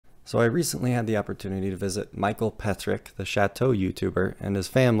So I recently had the opportunity to visit Michael Petrick, the Chateau YouTuber, and his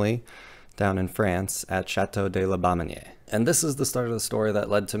family down in France at Chateau de la Bamenière. And this is the start of the story that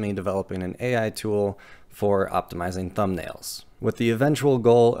led to me developing an AI tool for optimizing thumbnails, with the eventual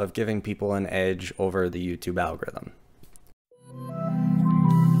goal of giving people an edge over the YouTube algorithm.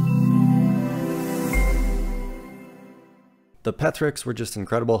 The Petricks were just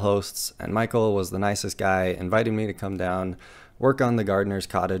incredible hosts, and Michael was the nicest guy, inviting me to come down, work on the gardener's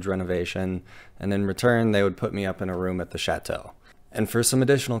cottage renovation, and in return they would put me up in a room at the chateau. And for some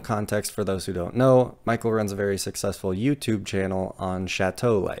additional context for those who don't know, Michael runs a very successful YouTube channel on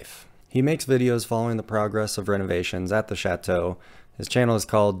chateau life. He makes videos following the progress of renovations at the chateau. His channel is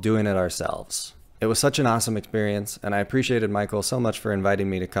called Doing It Ourselves. It was such an awesome experience, and I appreciated Michael so much for inviting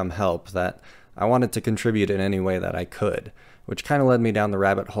me to come help that I wanted to contribute in any way that I could, which kind of led me down the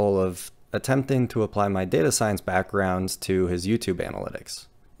rabbit hole of attempting to apply my data science background to his YouTube analytics.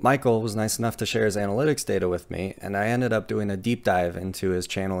 Michael was nice enough to share his analytics data with me, and I ended up doing a deep dive into his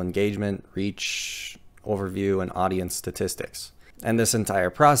channel engagement, reach, overview, and audience statistics. And this entire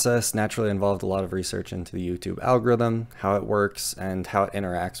process naturally involved a lot of research into the YouTube algorithm, how it works, and how it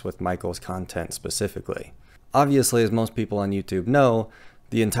interacts with Michael's content specifically. Obviously, as most people on YouTube know,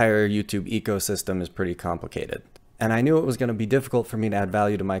 the entire YouTube ecosystem is pretty complicated. And I knew it was going to be difficult for me to add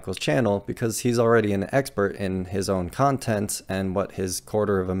value to Michael's channel because he's already an expert in his own content and what his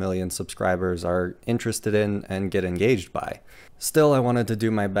 250,000 subscribers are interested in and get engaged by. Still, I wanted to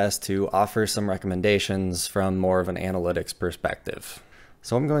do my best to offer some recommendations from more of an analytics perspective.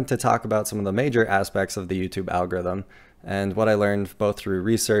 So I'm going to talk about some of the major aspects of the YouTube algorithm and what I learned both through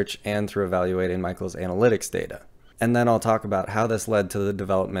research and through evaluating Michael's analytics data. And then I'll talk about how this led to the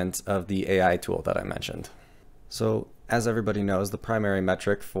development of the AI tool that I mentioned. So, as everybody knows, the primary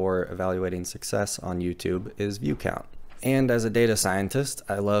metric for evaluating success on YouTube is view count. And as a data scientist,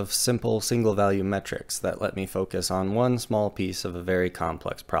 I love simple single value metrics that let me focus on one small piece of a very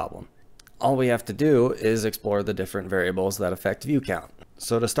complex problem. All we have to do is explore the different variables that affect view count.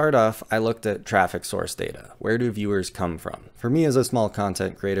 So to start off, I looked at traffic source data. Where do viewers come from? For me as a small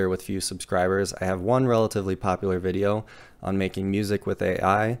content creator with few subscribers, I have one relatively popular video on making music with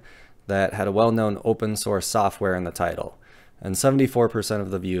AI that had a well-known open source software in the title, and 74%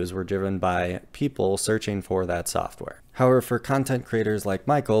 of the views were driven by people searching for that software. However, for content creators like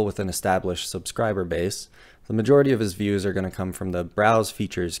Michael with an established subscriber base, the majority of his views are going to come from the Browse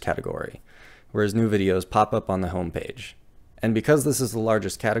Features category, where his new videos pop up on the homepage. And because this is the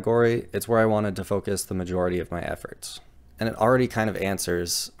largest category, it's where I wanted to focus the majority of my efforts. And it already kind of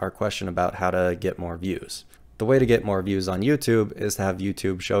answers our question about how to get more views. The way to get more views on YouTube is to have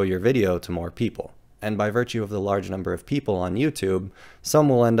YouTube show your video to more people. And by virtue of the large number of people on YouTube, some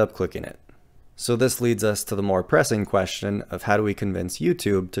will end up clicking it. So this leads us to the more pressing question of how do we convince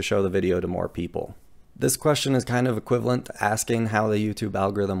YouTube to show the video to more people? This question is kind of equivalent to asking how the YouTube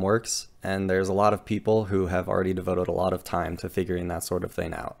algorithm works, and there's a lot of people who have already devoted a lot of time to figuring that sort of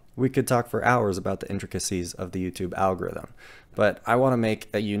thing out. We could talk for hours about the intricacies of the YouTube algorithm, but I want to make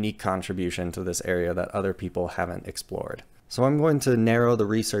a unique contribution to this area that other people haven't explored. So I'm going to narrow the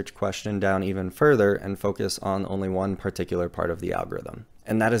research question down even further and focus on only one particular part of the algorithm,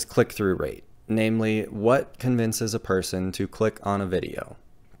 and that is click-through rate. Namely, what convinces a person to click on a video?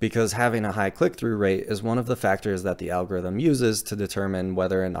 Because having a high click-through rate is one of the factors that the algorithm uses to determine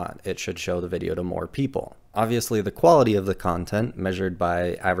whether or not it should show the video to more people. Obviously, the quality of the content, measured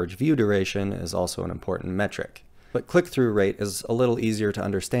by average view duration, is also an important metric. But click-through rate is a little easier to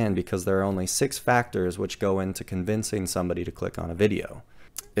understand because there are only 6 factors which go into convincing somebody to click on a video.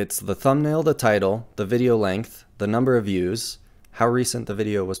 It's the thumbnail, the title, the video length, the number of views, how recent the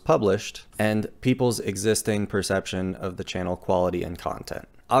video was published, and people's existing perception of the channel quality and content.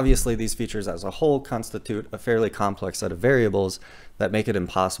 Obviously, these features as a whole constitute a fairly complex set of variables that make it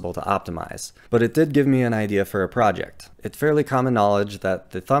impossible to optimize, but it did give me an idea for a project. It's fairly common knowledge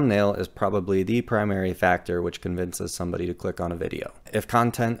that the thumbnail is probably the primary factor which convinces somebody to click on a video. If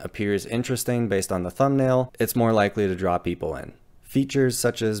content appears interesting based on the thumbnail, it's more likely to draw people in. Features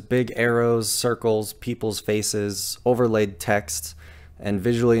such as big arrows, circles, people's faces, overlaid text, and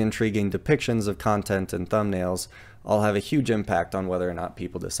visually intriguing depictions of content in thumbnails all have a huge impact on whether or not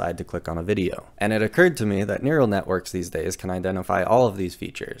people decide to click on a video. And it occurred to me that neural networks these days can identify all of these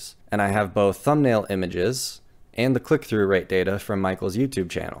features. And I have both thumbnail images and the click-through rate data from Michael's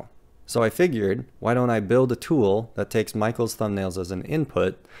YouTube channel. So I figured, why don't I build a tool that takes Michael's thumbnails as an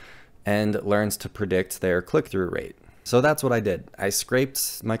input and learns to predict their click-through rate. So that's what I did. I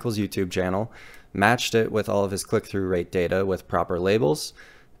scraped Michael's YouTube channel, matched it with all of his click-through rate data with proper labels,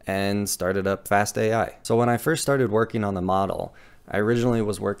 and started up Fast AI. So when I first started working on the model, I originally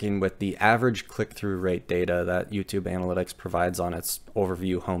was working with the average click-through rate data that YouTube Analytics provides on its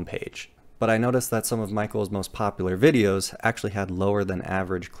overview homepage. But I noticed that some of Michael's most popular videos actually had lower than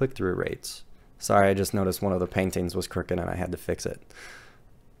average click-through rates. Sorry, I just noticed one of the paintings was crooked and I had to fix it.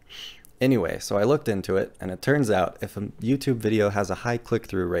 Anyway, so I looked into it, and it turns out if a YouTube video has a high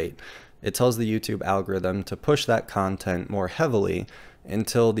click-through rate, it tells the YouTube algorithm to push that content more heavily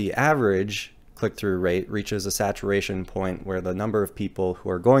until the average click-through rate reaches a saturation point where the number of people who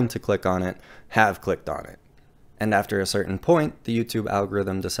are going to click on it have clicked on it. And after a certain point, the YouTube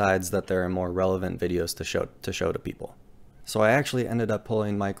algorithm decides that there are more relevant videos to show to people. So I actually ended up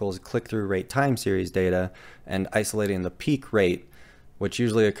pulling Michael's click-through rate time series data and isolating the peak rate, which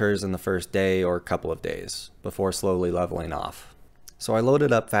usually occurs in the first day or couple of days, before slowly leveling off. So I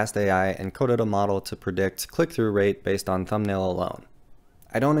loaded up FastAI and coded a model to predict click-through rate based on thumbnail alone.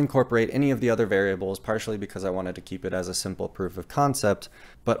 I don't incorporate any of the other variables, partially because I wanted to keep it as a simple proof of concept,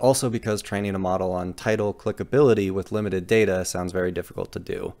 but also because training a model on title clickability with limited data sounds very difficult to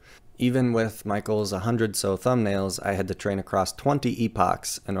do. Even with Michael's 100 so thumbnails, I had to train across 20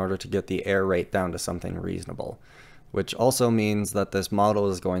 epochs in order to get the error rate down to something reasonable, which also means that this model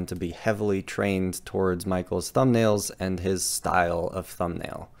is going to be heavily trained towards Michael's thumbnails and his style of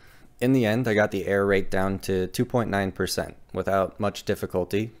thumbnail. In the end, I got the error rate down to 2.9% without much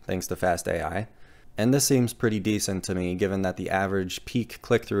difficulty, thanks to FastAI. And this seems pretty decent to me, given that the average peak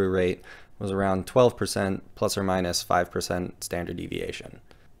click-through rate was around 12% plus or minus 5% standard deviation.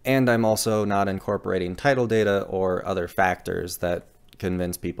 And I'm also not incorporating title data or other factors that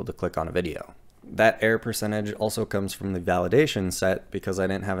convince people to click on a video. That error percentage also comes from the validation set because I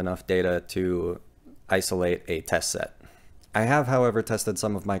didn't have enough data to isolate a test set. I have, however, tested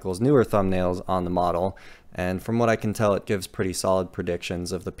some of Michael's newer thumbnails on the model, and from what I can tell, it gives pretty solid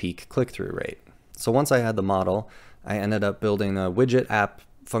predictions of the peak click-through rate. So once I had the model, I ended up building a widget app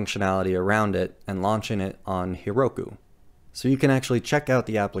functionality around it and launching it on Heroku. So you can actually check out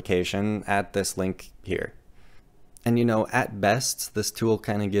the application at this link here. And you know, at best, this tool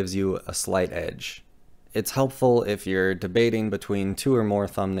kind of gives you a slight edge. It's helpful if you're debating between 2 or more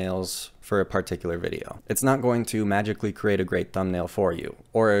thumbnails for a particular video. It's not going to magically create a great thumbnail for you,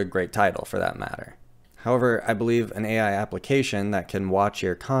 or a great title for that matter. However, I believe an AI application that can watch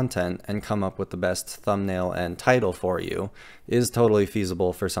your content and come up with the best thumbnail and title for you is totally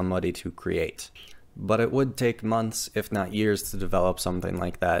feasible for somebody to create. But it would take months, if not years, to develop something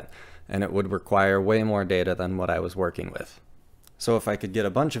like that, and it would require way more data than what I was working with. So if I could get a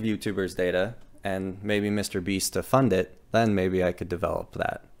bunch of YouTubers' data, and maybe Mr. Beast to fund it, then maybe I could develop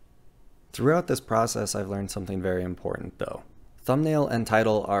that. Throughout this process, I've learned something very important though. Thumbnail and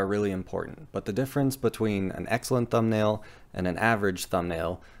title are really important, but the difference between an excellent thumbnail and an average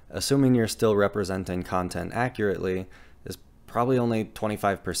thumbnail, assuming you're still representing content accurately, is probably only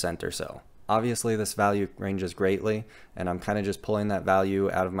 25% or so. Obviously, this value ranges greatly, and I'm kind of just pulling that value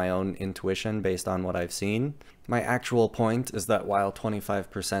out of my own intuition based on what I've seen. My actual point is that while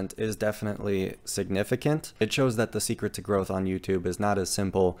 25% is definitely significant, it shows that the secret to growth on YouTube is not as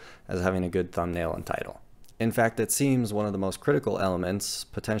simple as having a good thumbnail and title. In fact, it seems one of the most critical elements,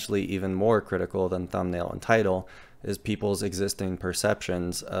 potentially even more critical than thumbnail and title, is people's existing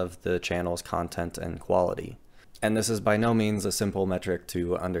perceptions of the channel's content and quality. And this is by no means a simple metric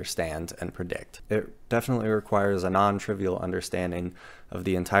to understand and predict. It definitely requires a non-trivial understanding of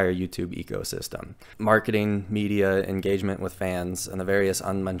the entire YouTube ecosystem. Marketing, media, engagement with fans, and the various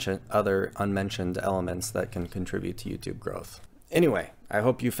other unmentioned elements that can contribute to YouTube growth. Anyway, I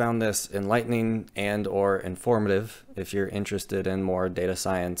hope you found this enlightening and/or informative. If you're interested in more data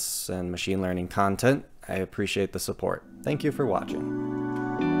science and machine learning content, I appreciate the support. Thank you for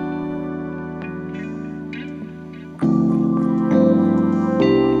watching.